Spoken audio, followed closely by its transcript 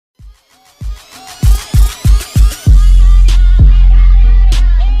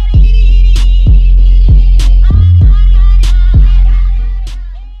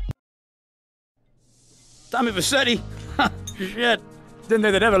Tommy Vercetti? Shit. Didn't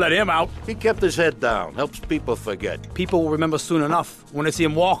think they'd ever let him out. He kept his head down, helps people forget. People will remember soon enough. When they see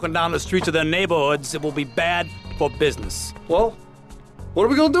him walking down the streets of their neighborhoods, it will be bad for business. Well, what are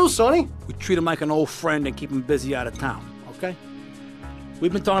we gonna do, Sonny? We treat him like an old friend and keep him busy out of town, okay?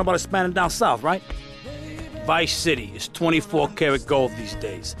 We've been talking about expanding down south, right? Vice City is 24-karat gold these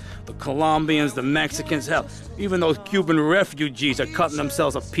days. The Colombians, the Mexicans, hell, even those Cuban refugees are cutting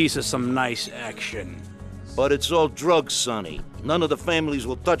themselves a piece of some nice action. But it's all drugs, Sonny. None of the families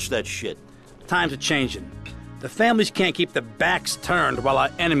will touch that shit. Times are changing. The families can't keep their backs turned while our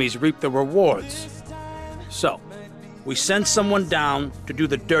enemies reap the rewards. So, we send someone down to do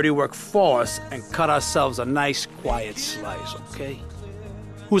the dirty work for us and cut ourselves a nice, quiet slice, okay?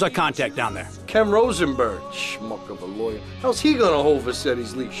 Who's our contact down there? Ken Rosenberg, schmuck of a lawyer. How's he gonna hold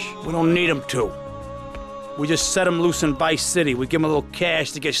Vercetti's leash? We don't need him to. We just set him loose in Vice City. We give him a little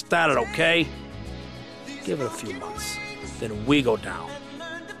cash to get started, okay? Give it a few months. Then we go down.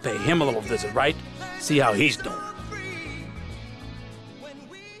 Pay him a little visit, right? See how he's doing.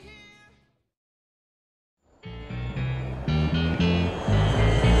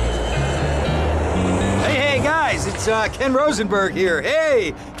 Hey, guys, it's Ken Rosenberg here.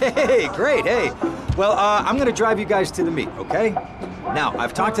 Hey, great, hey. Well, I'm gonna drive you guys to the meet, okay? Now,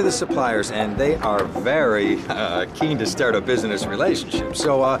 I've talked to the suppliers, and they are very keen to start a business relationship.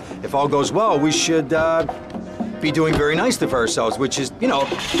 So, if all goes well, we should be doing very nicely for ourselves, which is, you know,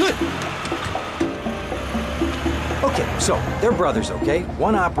 good. Okay, so they're brothers, okay?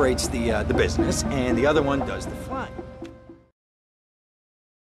 One operates the business, and the other one does the flying.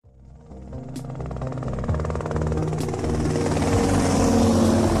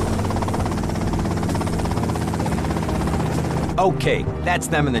 Okay, that's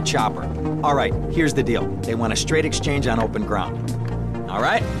them in the chopper. All right, here's the deal. They want a straight exchange on open ground. All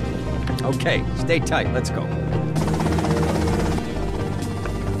right? Okay, stay tight. Let's go.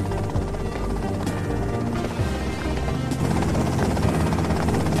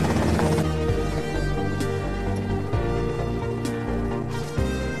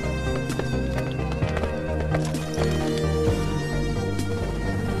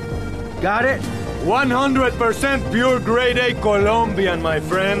 Got it? 100% pure grade A Colombian, my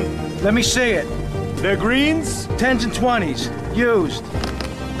friend. Let me see it. The greens? 10s and 20s. Used.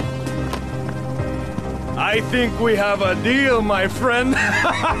 I think we have a deal, my friend.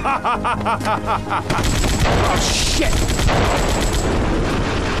 Oh, shit!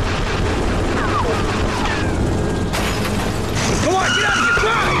 Come on, get out of here!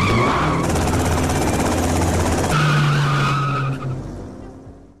 Drive!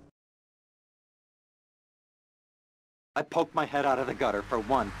 I poked my head out of the gutter for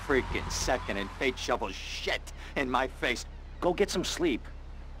 1 freaking second and fate shovels shit in my face. Go get some sleep.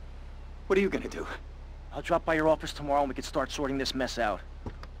 What are you gonna do? I'll drop by your office tomorrow and we can start sorting this mess out.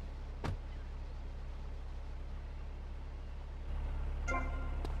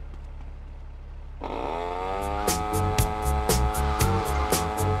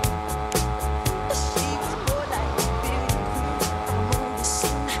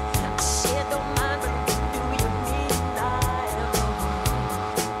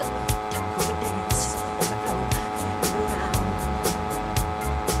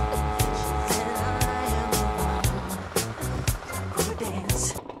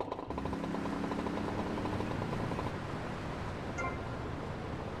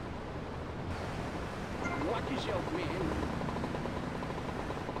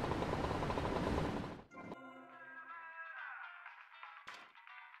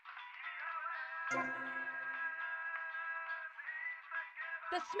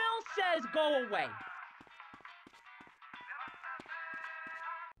 The smell says go away.